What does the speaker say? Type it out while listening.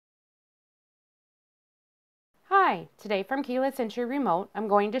Hi, today from Keyless Entry Remote, I'm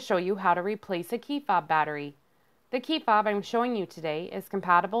going to show you how to replace a key fob battery. The key fob I'm showing you today is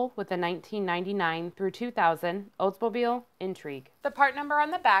compatible with the 1999 through 2000 Oldsmobile Intrigue. The part number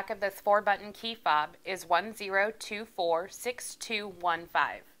on the back of this 4-button key fob is 10246215.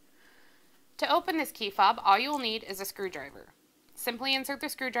 To open this key fob, all you will need is a screwdriver. Simply insert the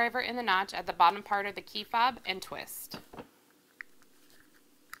screwdriver in the notch at the bottom part of the key fob and twist.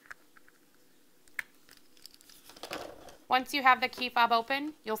 Once you have the key fob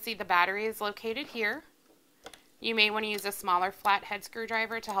open, you'll see the battery is located here. You may want to use a smaller flathead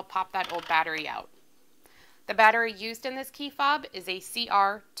screwdriver to help pop that old battery out. The battery used in this key fob is a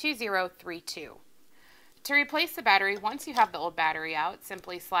CR2032. To replace the battery, once you have the old battery out,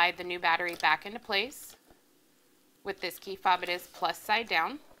 simply slide the new battery back into place. With this key fob, it is plus side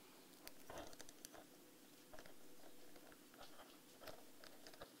down.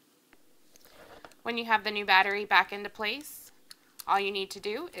 When you have the new battery back into place, all you need to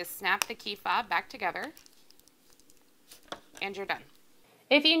do is snap the key fob back together, and you're done.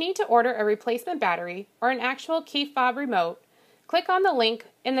 If you need to order a replacement battery or an actual key fob remote, click on the link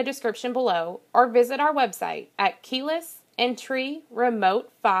in the description below or visit our website at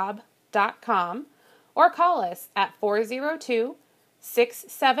keylessentryremotefob.com or call us at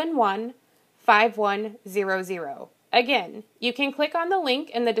 402-671-5100. Again, you can click on the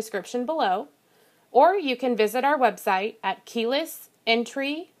link in the description below, or you can visit our website at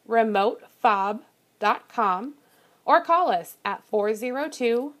keylessentryremotefob.com or call us at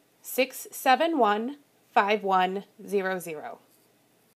 402-671-5100.